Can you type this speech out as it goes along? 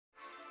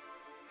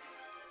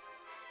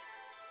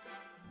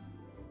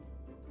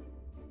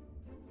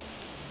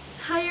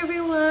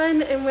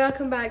and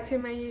welcome back to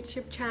my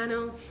YouTube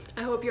channel.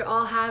 I hope you're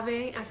all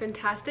having a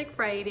fantastic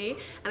Friday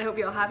and I hope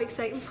you all have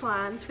exciting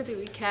plans for the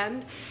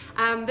weekend.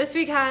 This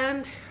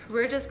weekend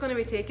we're just going to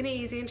be taking it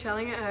easy and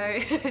chilling it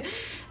out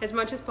as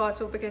much as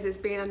possible because it's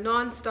been a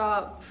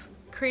non-stop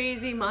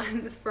crazy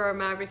month for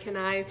Maverick and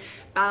I,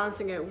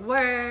 balancing out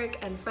work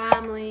and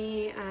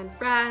family and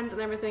friends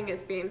and everything.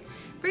 It's been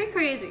pretty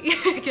crazy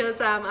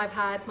because I've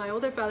had my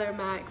older brother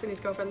Max and his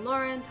girlfriend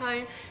Laura in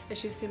town,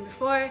 as you've seen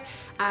before.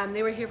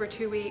 They were here for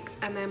 2 weeks,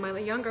 and then my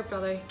younger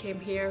brother came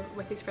here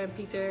with his friend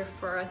Peter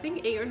for I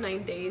think 8 or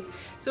 9 days.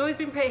 So it's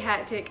been pretty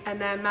hectic,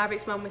 and then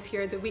Maverick's mum was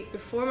here the week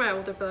before my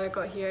older brother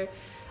got here.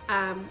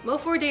 Well,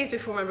 4 days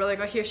before my brother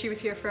got here, she was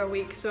here for a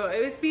week, so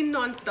it's been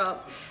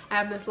non-stop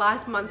this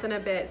last month and a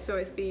bit, so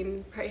it's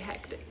been pretty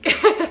hectic.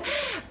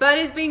 But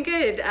it's been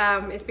good.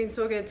 It's been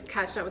so good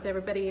catching up with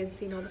everybody and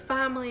seeing all the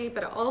family,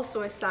 but it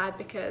also is sad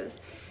because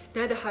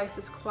now the house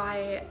is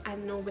quiet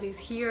and nobody's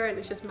here and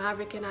it's just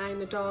Maverick and I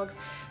and the dogs,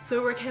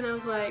 so we're kind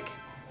of like,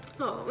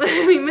 oh,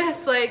 we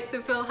miss like the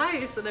full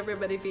house and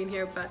everybody being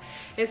here, but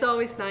it's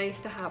always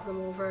nice to have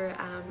them over,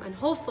 and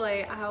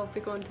hopefully I'll be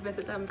going to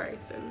visit them very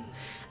soon.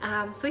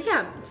 So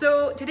yeah,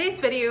 so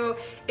today's video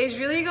is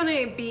really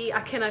going to be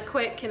a kind of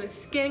quick kind of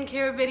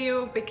skincare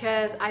video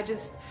because I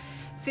just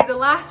see the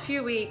last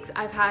few weeks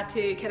I've had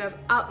to kind of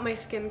up my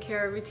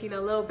skincare routine a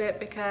little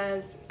bit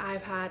because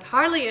I've had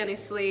hardly any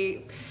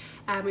sleep.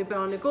 We've been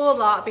on the go a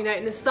lot, been out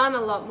in the sun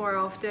a lot more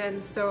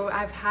often, so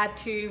I've had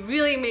to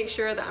really make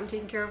sure that I'm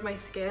taking care of my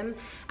skin.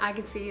 I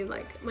can see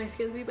like my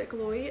skin's a bit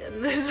glowy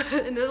in this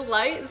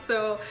light,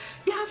 so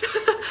yeah,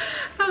 I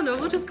don't know,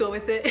 we'll just go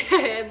with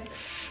it.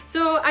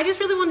 So I just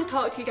really want to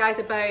talk to you guys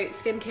about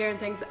skincare and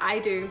things that I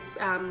do,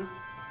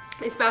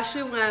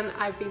 especially when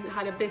I've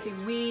had a busy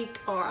week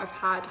or I've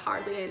had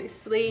hardly any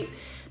sleep.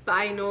 But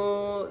I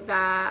know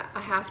that I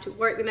have to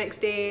work the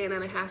next day and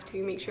then I have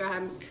to make sure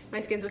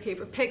my skin's okay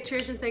for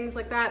pictures and things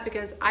like that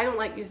because I don't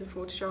like using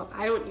Photoshop.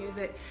 I don't use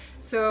it.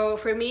 So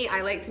for me,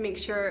 I like to make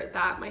sure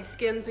that my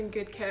skin's in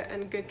good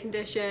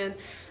condition.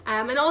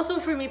 And also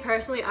for me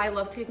personally, I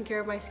love taking care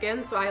of my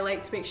skin, so I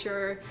like to make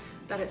sure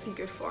that it's in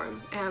good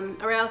form.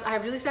 Or else I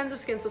have really sensitive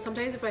skin, so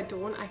sometimes if I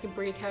don't, I can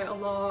break out a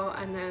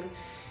lot and then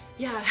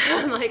yeah,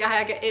 like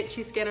I get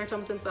itchy skin or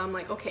something, so I'm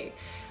like, okay,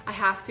 I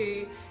have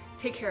to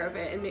take care of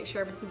it and make sure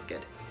everything's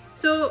good.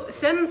 So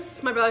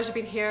since my brothers have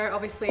been here,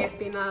 obviously it's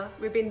been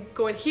we've been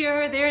going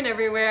here, there and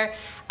everywhere,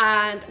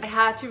 and I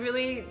had to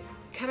really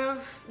kind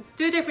of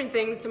do different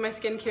things to my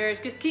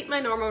skincare, just keep my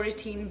normal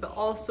routine, but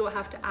also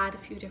have to add a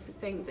few different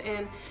things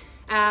in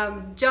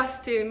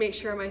just to make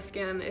sure my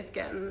skin is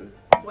getting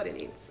what it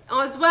needs.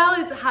 As well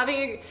as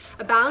having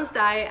a balanced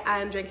diet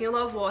and drinking a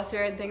lot of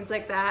water and things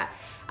like that,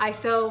 I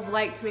still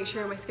like to make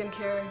sure my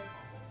skincare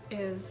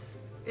is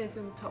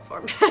in top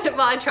form.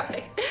 Well, I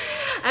try.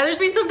 And there's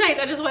been some nights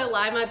I just want to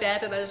lie in my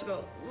bed and I just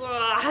go,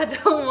 I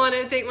don't want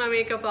to take my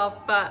makeup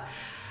off, but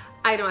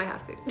I know I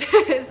have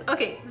to.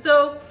 Okay,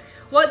 so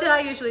what do I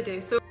usually do?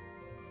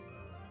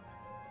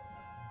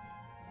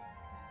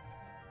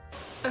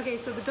 Okay,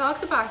 so the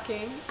dogs are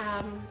barking.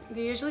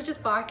 They usually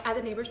just bark at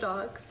the neighbor's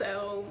dog,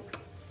 so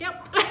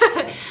yep.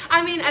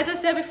 I mean, as I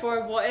said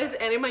before, what is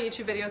any of my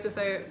YouTube videos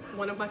without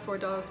one of my 4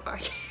 dogs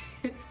barking?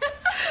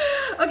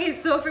 Okay,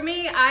 so for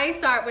me, I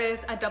start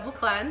with a double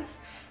cleanse.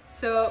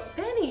 So,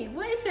 Benny,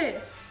 what is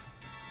it?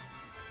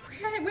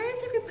 Where is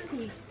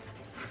everybody?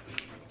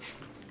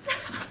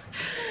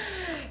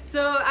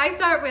 So I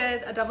start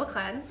with a double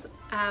cleanse.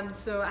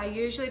 So I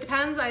usually,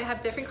 depends, I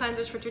have different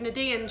cleansers for during the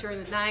day and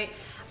during the night.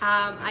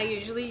 I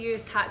usually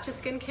use Tatcha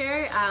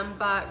skincare,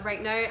 but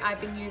right now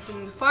I've been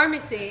using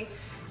Pharmacy,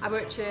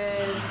 which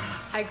is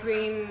a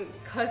green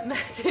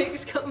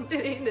cosmetics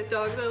company. The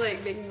dogs are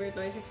like making weird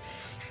noises.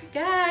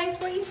 Guys,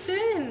 what are you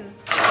doing?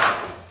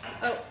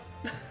 Oh.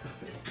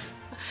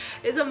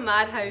 It's a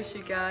madhouse,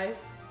 you guys.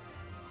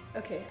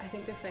 Okay, I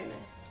think they're fine now.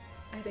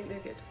 I think they're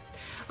good.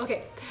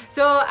 Okay,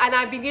 so, and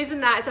I've been using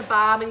that as a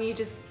balm, and you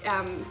just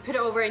put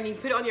it over and you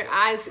put it on your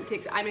eyes. It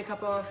takes eye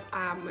makeup off,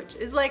 which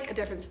is like a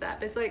different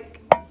step. It's like,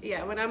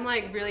 yeah, when I'm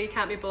like really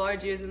can't be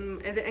bothered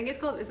using, I think it's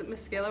called, is it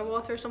micellar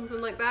water or something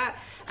like that?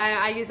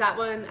 I use that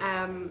one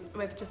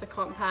with just a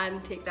cotton pad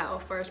and take that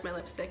off first, my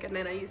lipstick, and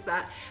then I use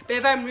that. But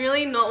if I'm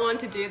really not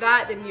wanting to do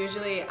that, then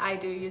usually I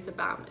do use a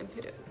balm and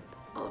put it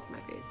all over my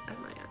face and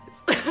my eyes.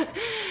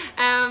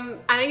 And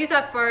I use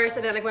that first,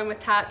 and then like when with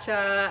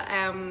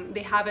Tatcha,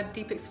 they have a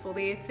deep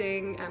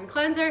exfoliating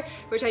cleanser,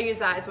 which I use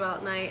that as well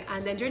at night.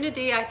 And then during the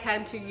day I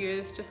tend to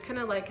use just kind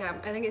of like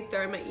I think it's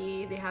Derma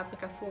E, they have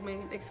like a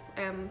foaming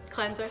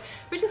cleanser,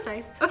 which is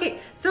nice. Okay,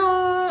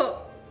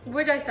 so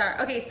where do I start?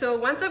 Okay, so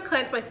once I've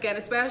cleansed my skin,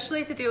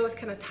 especially to deal with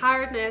kind of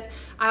tiredness,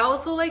 I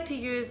also like to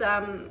use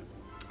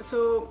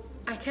so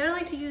I kind of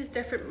like to use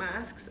different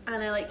masks,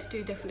 and I like to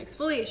do different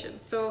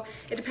exfoliations. So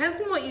it depends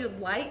on what you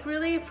like,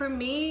 really. For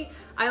me,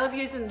 I love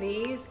using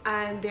these,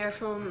 and they're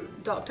from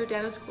Dr.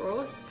 Dennis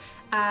Gross.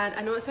 And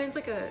I know it sounds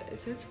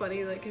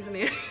funny, like his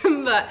name,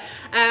 but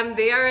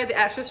they are the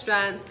extra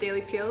strength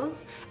daily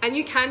peels, and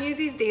you can use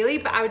these daily,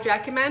 but I would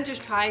recommend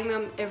just trying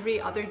them every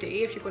other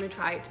day if you're going to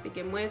try it to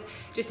begin with,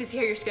 just to see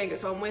how your skin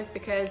gets on with,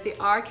 because they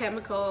are a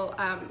chemical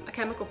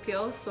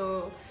peel,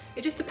 so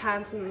it just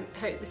depends on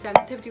how the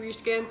sensitivity of your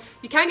skin.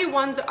 You can get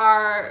ones that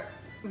are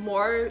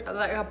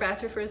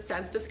better for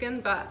sensitive skin,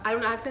 but I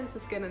don't have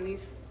sensitive skin, and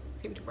these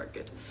seem to work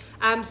good.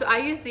 So I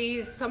use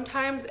these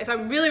sometimes if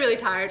I'm really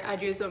tired.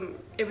 I'd use them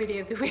every day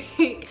of the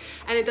week,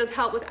 and it does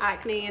help with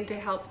acne and to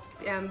help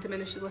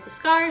diminish the look of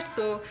scars,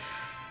 so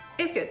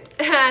it's good.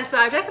 So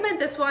I'd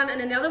recommend this one. And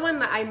then the other one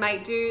that I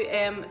might do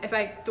if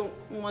I don't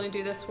want to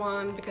do this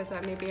one because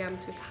maybe I'm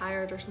too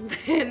tired or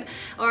something,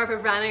 or if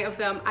I've ran out of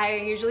them, I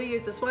usually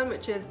use this one,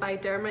 which is by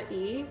Derma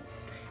E.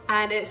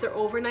 And it's their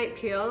overnight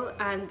peel,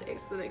 and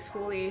it's an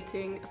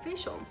exfoliating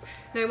facial.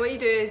 Now what you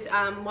do is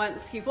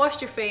once you've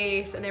washed your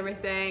face and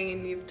everything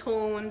and you've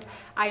toned,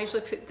 I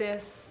usually put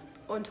this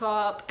on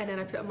top, and then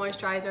I put a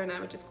moisturizer, and I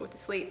would just go to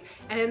sleep.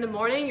 And in the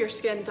morning your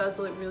skin does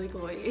look really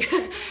glowy.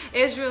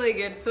 It's really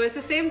good. So it's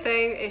the same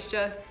thing, it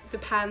just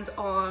depends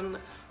on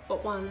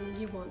what one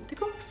you want to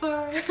go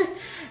for.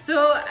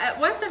 So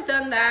once I've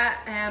done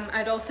that,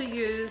 I'd also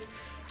use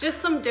just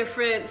some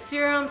different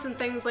serums and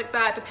things like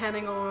that,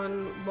 depending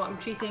on what I'm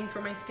treating for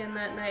my skin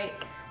that night.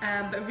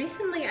 But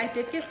recently I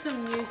did get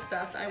some new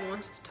stuff that I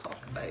wanted to talk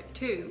about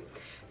too.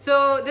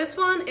 So this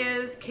one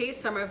is Kate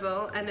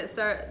Somerville, and it's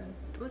their,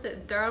 was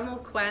it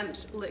Dermal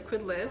Quench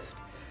Liquid Lift.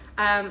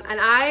 And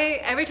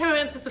every time I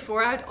went to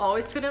Sephora, I'd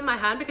always put it in my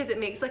hand because it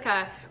makes like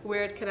a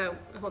weird kind of,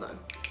 hold on,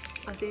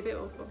 I'll see if it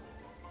will go.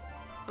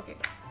 Okay,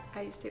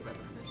 I used to take that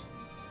off.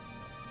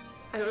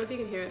 I don't know if you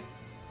can hear it.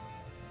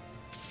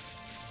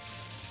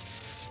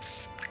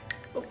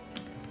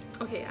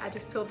 Okay, I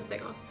just peeled the thing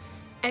off,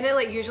 and it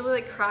like usually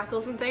like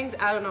crackles and things.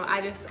 I don't know,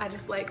 I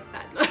just like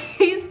that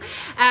noise.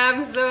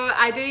 So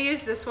I do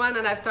use this one,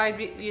 and I've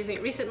started using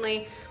it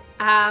recently,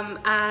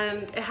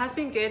 and it has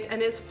been good.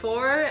 And it's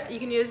you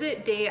can use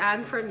it day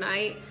and for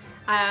night,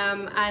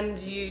 and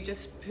you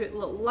just put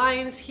little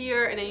lines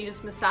here, and then you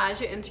just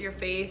massage it into your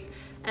face.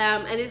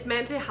 And it's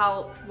meant to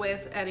help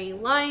with any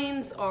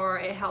lines, or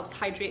it helps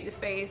hydrate the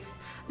face.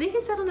 I think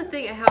it said on the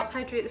thing it helps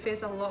hydrate the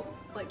face a lot,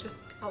 like just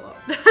a lot.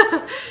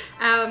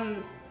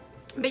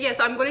 But yeah,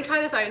 so I'm going to try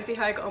this out and see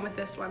how I got on with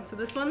this one. So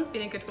this one's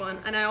been a good one,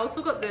 and I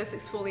also got this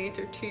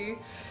exfoliator too.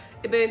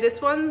 But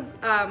this one's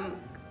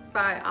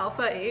by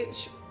Alpha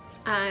H,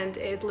 and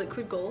it is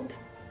liquid gold.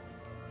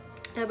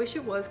 I wish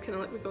it was kind of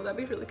liquid gold, that'd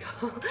be really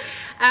cool.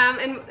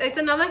 And it's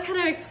another kind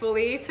of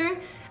exfoliator,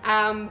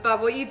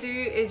 but what you do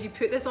is you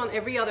put this on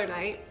every other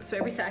night, so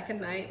every second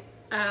night.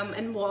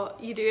 And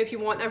what you do if you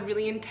want a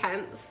really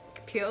intense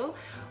peel,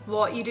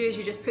 what you do is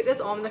you just put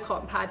this on the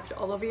cotton pad, put it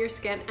all over your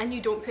skin, and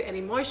you don't put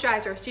any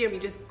moisturizer or serum, you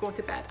just go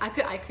to bed. I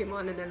put eye cream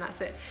on, and then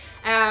that's it.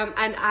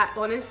 And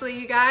honestly,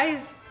 you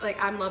guys,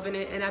 like, I'm loving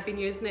it, and I've been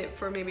using it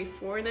for maybe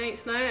 4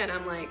 nights now, and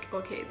I'm like,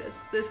 okay,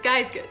 this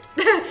guy's good.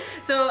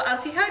 So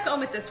I'll see how I got on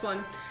with this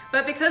one.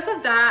 But because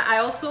of that, I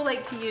also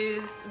like to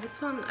use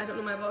this one. I don't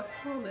know, my box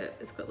is a little bit,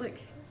 it's got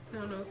like, I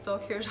don't know,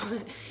 dog hairs on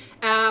it.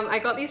 I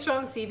got these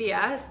from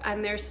CVS,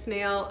 and they're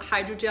Snail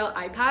Hydrogel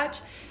Eye Patch,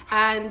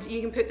 and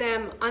you can put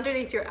them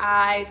underneath your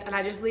eyes, and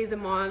I just leave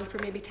them on for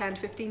maybe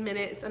 10-15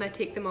 minutes, and I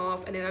take them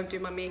off, and then I do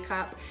my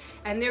makeup.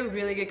 And they're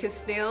really good because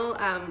snail,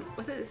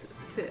 what's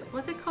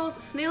it called?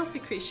 Snail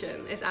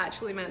secretion is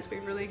actually meant to be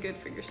really good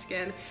for your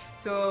skin.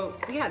 So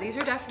yeah, these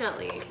are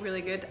definitely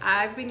really good.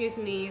 I've been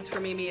using these for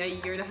maybe a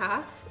 1.5 years,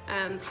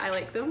 and I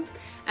like them.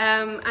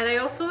 And I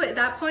also, at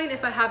that point,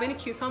 if I have any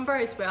cucumber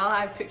as well,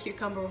 I put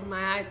cucumber over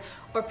my eyes,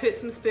 or put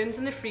some spoons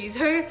in the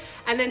freezer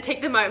and then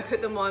take them out and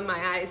put them on my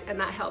eyes, and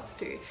that helps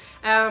too.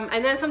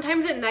 And then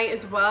sometimes at night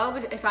as well,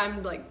 if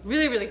I'm like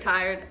really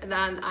tired,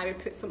 then I would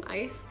put some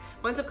ice.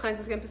 Once I've cleansed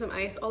the skin, put some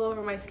ice all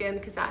over my skin,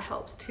 because that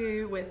helps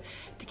too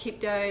to keep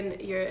down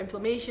your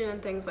inflammation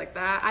and things like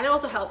that. And it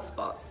also helps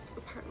spots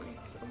apparently,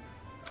 so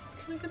it's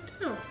kind of good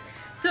to know.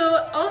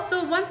 So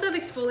also, once I've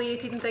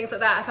exfoliated and things like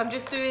that, if I'm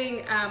just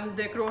doing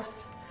the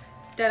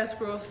Dennis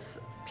Gross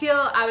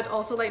peel, I would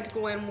also like to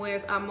go in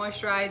with a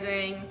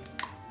moisturizing,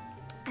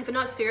 if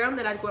not serum,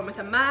 then I'd go in with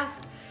a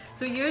mask.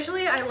 So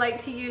usually I like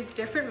to use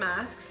different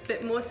masks,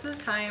 but most of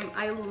the time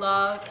I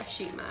love a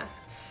sheet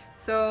mask.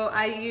 So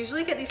I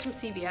usually get these from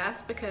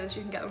CVS because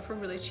you can get them for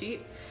really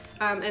cheap.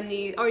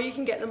 Or you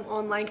can get them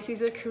online, because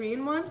these are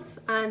Korean ones.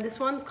 And this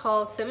one's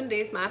called 7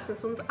 Days Mask,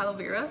 this one's aloe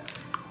vera.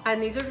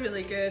 And these are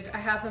really good. I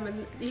have them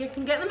in, you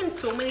can get them in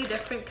so many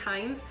different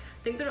kinds.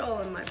 I think they're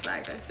all in my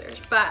bag downstairs.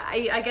 But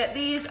I get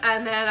these,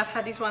 and then I've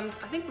had these ones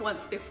I think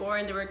once before,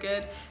 and they were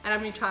good, and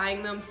I'm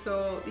retrying them.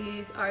 So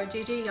these are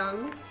JJ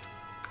Young,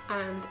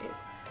 and it's,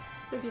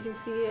 I don't know if you can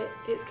see it,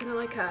 it's kind of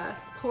like a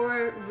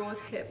pore rose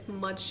hip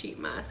mud sheet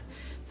mask.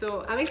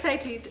 So I'm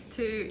excited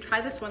to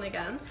try this one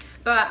again.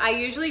 But I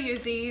usually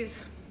use these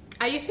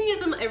I used to use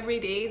them every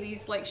day,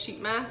 these like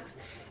sheet masks,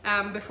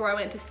 before I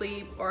went to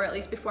sleep, or at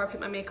least before I put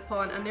my makeup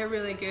on, and they're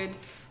really good.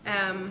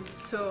 And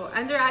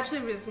they're actually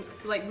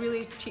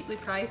really cheaply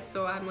priced,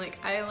 so I'm like,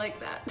 I like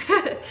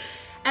that.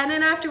 And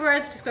then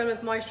afterwards, just going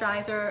with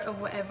moisturizer or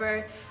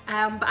whatever.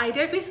 But I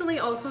did recently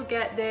also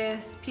get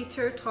this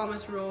Peter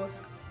Thomas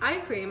Roth eye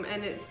cream,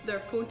 and it's their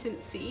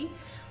Potent C.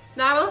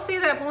 Now I will say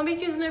that I've only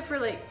been using it for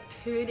like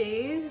 2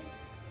 days.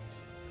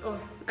 Oh,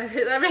 I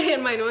hit that right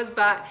in my nose,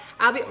 but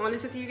I'll be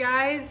honest with you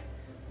guys,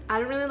 I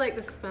don't really like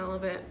the smell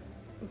of it.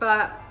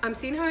 But I'm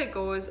seeing how it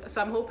goes,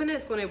 so I'm hoping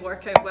it's going to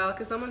work out well,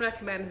 because someone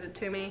recommended it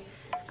to me.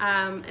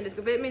 And it's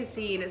got vitamin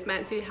C, and it's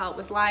meant to help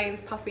with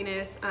lines,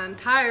 puffiness, and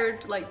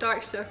tired, like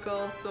dark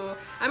circles. So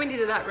I'm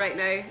into that right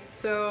now.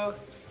 So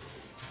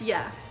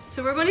yeah,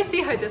 so we're going to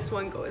see how this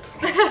one goes.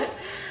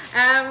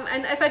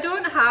 And if I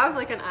don't have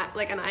like an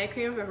eye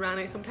cream, if I ran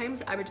out,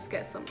 sometimes I would just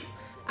get some,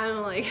 I don't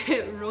know, like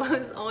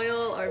rose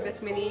oil or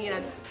vitamin E, and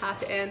I'd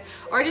tap it in,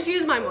 or just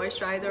use my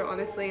moisturizer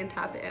honestly and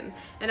tap it in,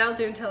 and I'll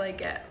do until I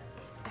get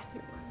a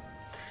new one.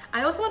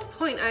 I also want to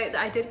point out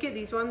that I did get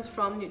these ones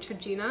from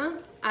Neutrogena,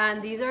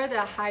 and these are the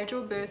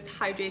Hydro Boost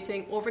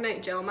Hydrating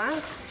Overnight Gel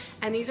Mask,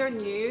 and these are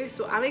new,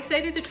 so I'm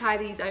excited to try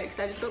these out because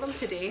I just got them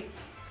today.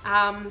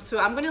 So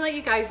I'm going to let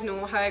you guys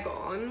know how I got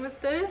on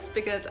with this,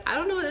 because I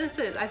don't know what this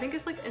is. I think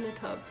it's like in a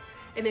tub,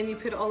 and then you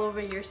put it all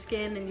over your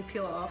skin and you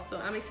peel it off, so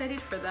I'm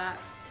excited for that.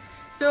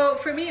 So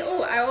for me,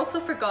 oh, I also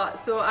forgot,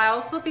 so I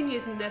also been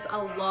using this a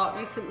lot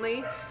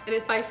recently, and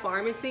it's by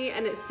Pharmacy,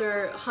 and it's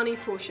their Honey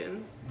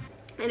Potion,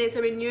 and it's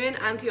a renewing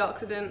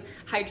antioxidant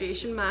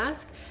hydration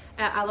mask.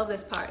 I love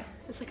this part,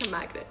 it's like a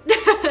magnet.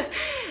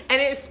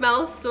 And it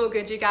smells so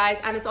good, you guys,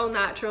 and it's all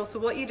natural. So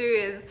what you do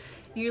is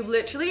you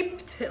literally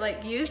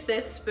like use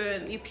this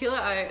spoon, you peel it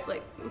out,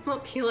 like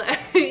not peel it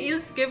out, you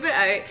scoop it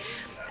out,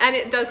 and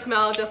it does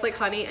smell just like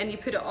honey, and you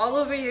put it all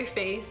over your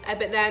face,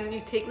 but then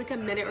you take like a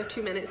minute or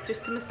 2 minutes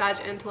just to massage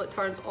it until it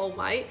turns all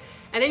white,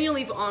 and then you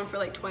leave it on for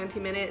like 20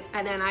 minutes.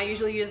 And then I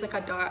usually use like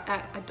a dark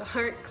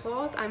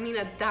cloth, I mean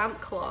a damp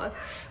cloth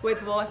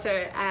with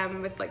water,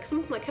 with like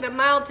some like kind of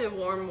mild to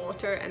warm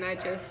water, and I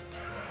just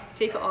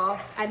take it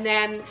off, and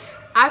then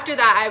after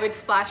that I would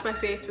splash my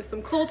face with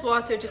some cold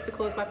water just to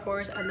close my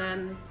pores, and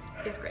then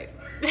it's great.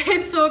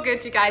 It's so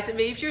good, you guys. It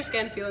leaves your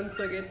skin feeling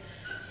so good.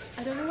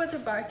 I don't know what they're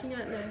barking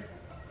at now.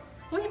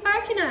 What are you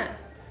barking at?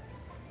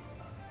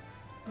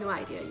 No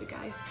idea, you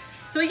guys.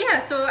 So yeah,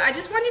 so I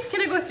just wanted to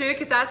kind of go through,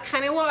 because that's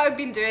kind of what I've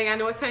been doing. I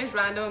know it sounds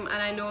random,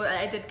 and I know that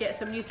I did get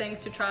some new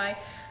things to try,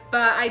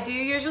 but I do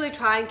usually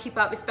try and keep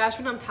up,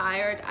 especially when I'm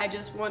tired. I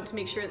just want to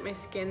make sure that my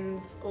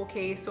skin's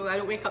okay, so I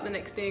don't wake up the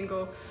next day and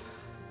go,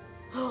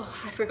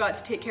 oh, I forgot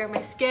to take care of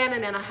my skin,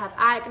 and then I have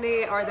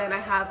acne, or then I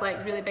have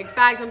like really big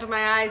bags under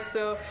my eyes.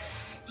 So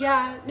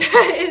yeah,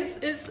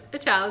 it's a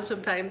challenge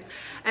sometimes.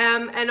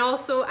 And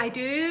also I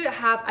do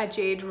have a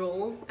jade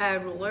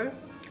roller,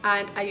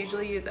 and I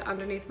usually use it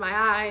underneath my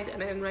eyes, and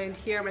then around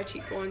here, my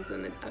cheekbones,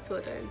 and then I pull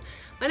it down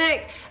my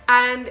neck,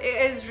 and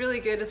it is really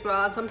good as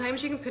well. And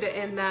sometimes you can put it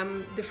in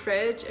the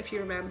fridge, if you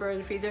remember, in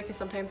the freezer, because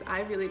sometimes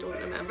I really don't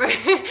remember.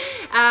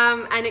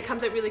 And it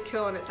comes out really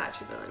cool, and it's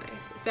actually really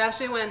nice,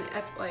 especially when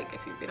if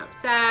you've been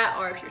upset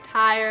or if you're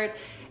tired.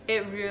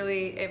 It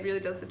really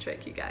does the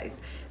trick, you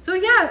guys. So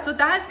yeah, so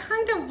that's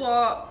kind of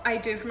what I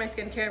do for my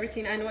skincare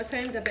routine. I know it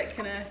sounds a bit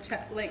kind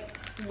of like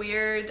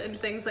weird and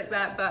things like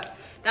that, but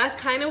that's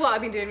kind of what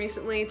I've been doing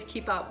recently to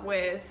keep up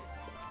with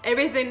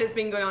everything that's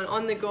been going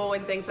on the go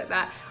and things like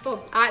that.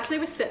 Oh, I actually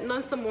was sitting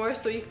on some more,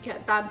 so you can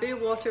get bamboo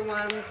water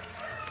ones,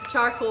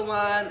 charcoal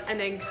one, and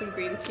then some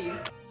green tea.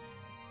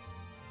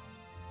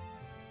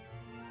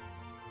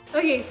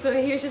 Okay, so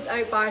here's just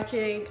out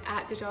barking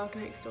at the dog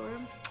next door.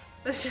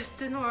 That's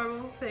just a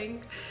normal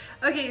thing.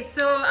 Okay,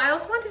 so I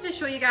also wanted to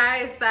show you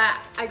guys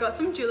that I got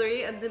some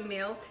jewellery in the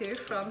mail too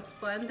from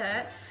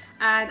Splendid,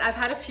 and I've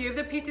had a few of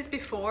their pieces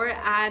before,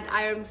 and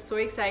I am so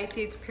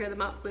excited to pair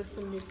them up with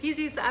some new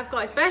pieces that I've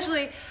got,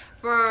 especially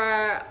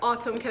for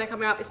autumn kind of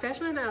coming up,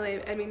 especially in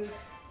LA. I mean,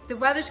 the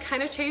weather's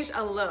kind of changed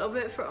a little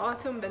bit for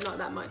autumn, but not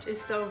that much. It's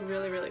still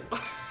really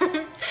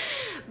warm.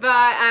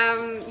 But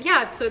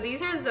yeah, so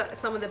these are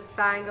some of the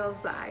bangles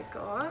that I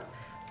got.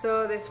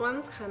 So this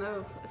one's kind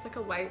of, it's like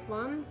a white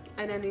one,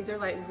 and then these are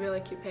like really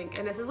cute pink,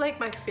 and this is like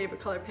my favorite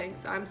color pink,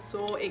 so I'm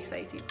so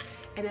excited.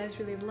 And it's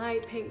really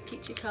light pink,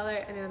 peachy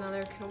color, and then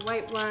another kind of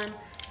white one,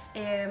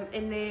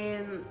 and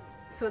then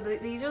so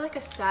these are like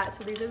a set.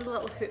 So these are the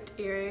little hooped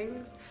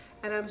earrings,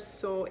 and I'm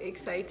so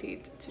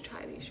excited to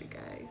try these, you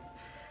guys.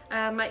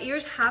 My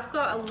ears have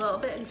got a little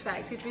bit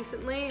infected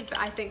recently, but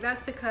I think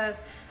that's because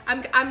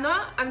I'm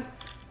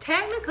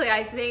technically,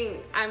 I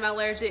think I'm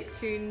allergic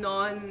to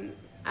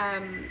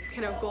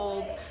kind of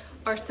gold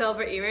or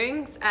silver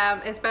earrings,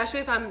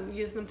 especially if I'm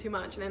using them too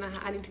much, and then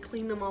I need to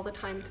clean them all the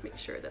time to make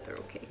sure that they're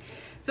okay.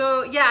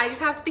 So yeah, I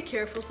just have to be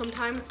careful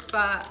sometimes,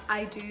 but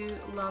I do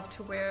love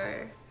to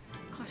wear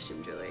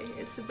costume jewelry.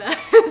 It's the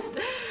best.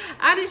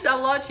 And it's a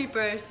lot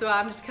cheaper, so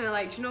I'm just kind of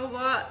like, do you know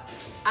what?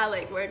 I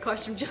like wearing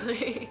costume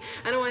jewelry.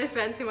 I don't want to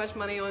spend too much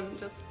money on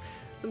just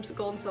some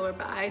gold and silver,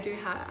 but I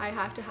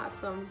have to have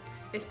some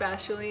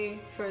especially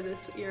for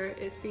this year.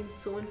 It's been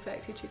so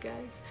infected, you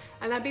guys,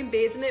 and I've been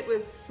bathing it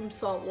with some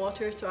salt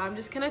water, so I'm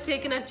just kind of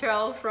taking a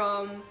chill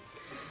from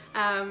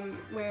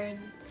wearing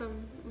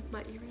some of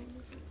my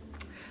earrings.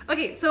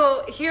 Okay,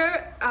 so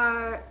here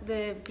are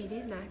the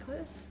beaded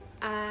necklace,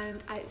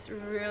 and it's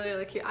really,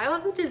 really cute. I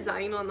love the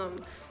design on them,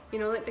 you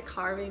know, like the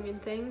carving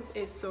and things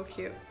is so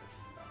cute.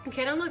 It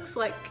kind of looks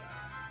like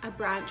a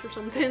branch or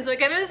something, so it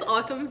kind of has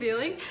autumn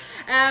feeling.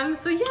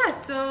 So yeah,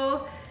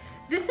 so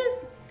this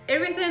is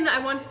everything that I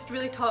wanted to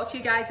really talk to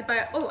you guys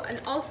about. Oh,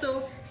 and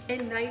also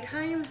in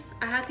nighttime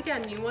I had to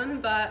get a new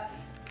one, but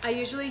I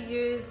usually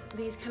use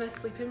these kind of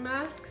sleeping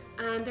masks,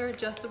 and they're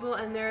adjustable,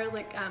 and they're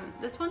like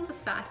this one's a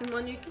satin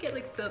one. You can get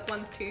like silk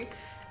ones too,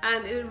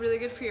 and it's really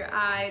good for your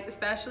eyes,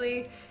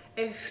 especially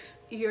if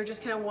you're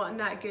just kind of wanting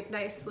that good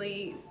night's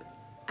sleep.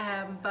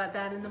 But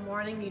then in the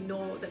morning you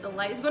know that the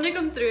light is going to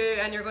come through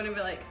and you're going to be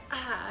like,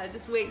 ah, it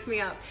just wakes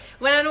me up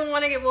when I don't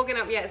want to get woken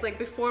up yet. It's like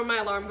before my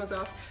alarm goes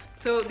off.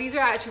 So these are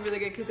actually really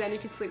good because then you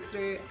can sleep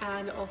through,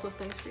 and also it's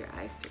nice for your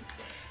eyes too.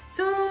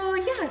 So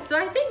yeah, so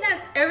I think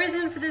that's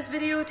everything for this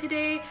video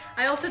today.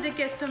 I also did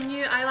get some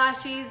new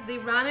eyelashes. They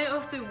ran out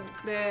of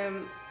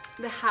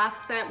the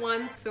half set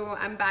ones, so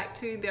I'm back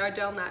to the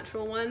Ardell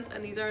natural ones,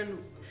 and these are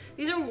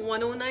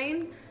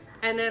 109,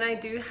 and then I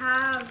do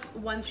have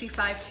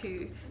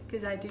 1352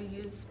 because I do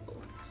use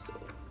both, so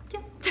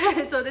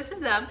yeah. So this is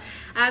them,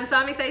 so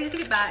I'm excited to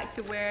get back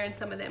to wearing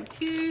some of them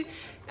too,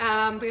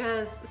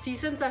 because see,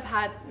 since I've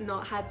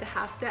not had the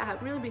half set, I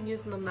haven't really been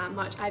using them that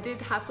much. I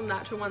did have some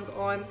natural ones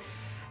on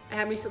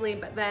recently,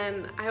 but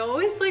then I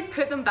always like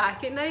put them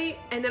back at night,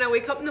 and then I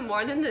wake up in the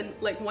morning and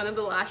like one of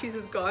the lashes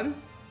is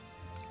gone.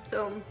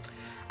 So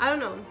I don't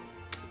know,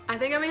 I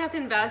think I might have to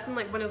invest in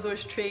like one of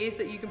those trays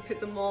that you can put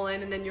them all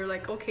in, and then you're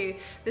like, okay,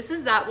 this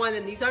is that one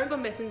and these aren't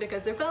going missing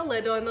because they've got a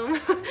lid on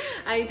them.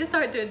 I need to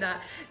start doing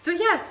that. So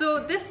yeah,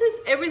 so this is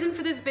everything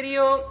for this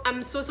video.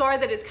 I'm so sorry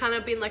that it's kind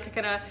of been like a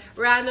kind of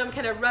random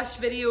kind of rush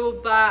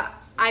video, but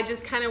I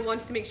just kind of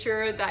wanted to make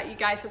sure that you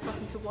guys have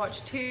something to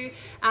watch too,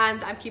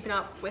 and I'm keeping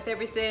up with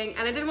everything.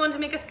 And I did want to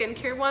make a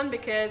skincare one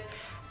because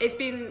it's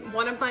been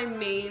one of my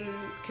main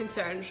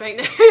concerns right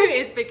now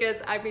is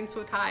because I've been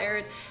so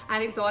tired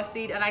and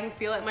exhausted, and I can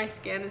feel it in my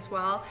skin as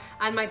well,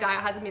 and my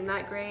diet hasn't been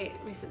that great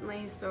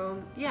recently. So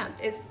yeah,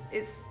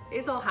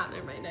 it's all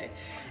happening right now.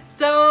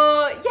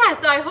 So yeah,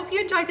 so I hope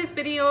you enjoyed this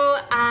video,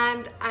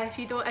 and if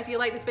you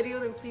like this video,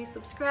 then please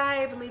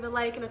subscribe and leave a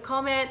like and a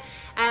comment,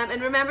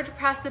 and remember to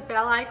press the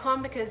bell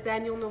icon because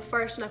then you'll know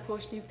first when I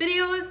post new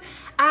videos.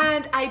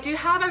 And I do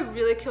have a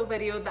really cool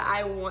video that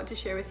I want to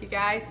share with you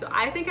guys, so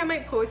I think I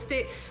might post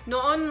it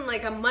not on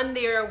like a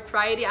Monday or a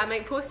Friday. I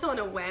might post it on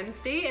a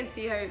Wednesday and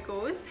see how it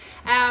goes.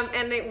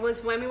 And it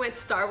was when we went to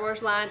Star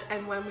Wars Land,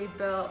 and when we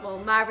built, well,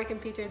 Maverick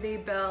and Peter, they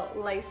built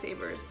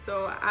lightsabers.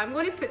 So I'm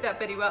going to put that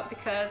video up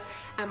because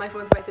my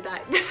phone's about to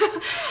die.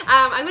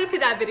 I'm going to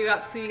put that video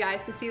up so you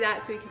guys can see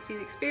that, so you can see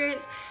the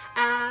experience.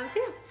 So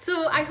yeah,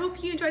 so I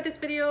hope you enjoyed this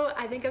video.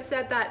 I think I've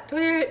said that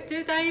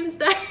two times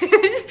that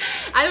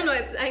I don't know,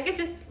 I think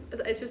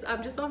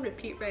I'm just on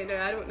repeat right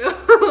now, I don't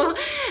know.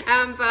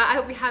 But I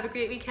hope you have a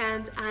great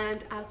weekend,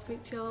 and I'll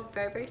speak to you all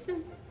very, very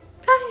soon.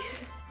 Bye!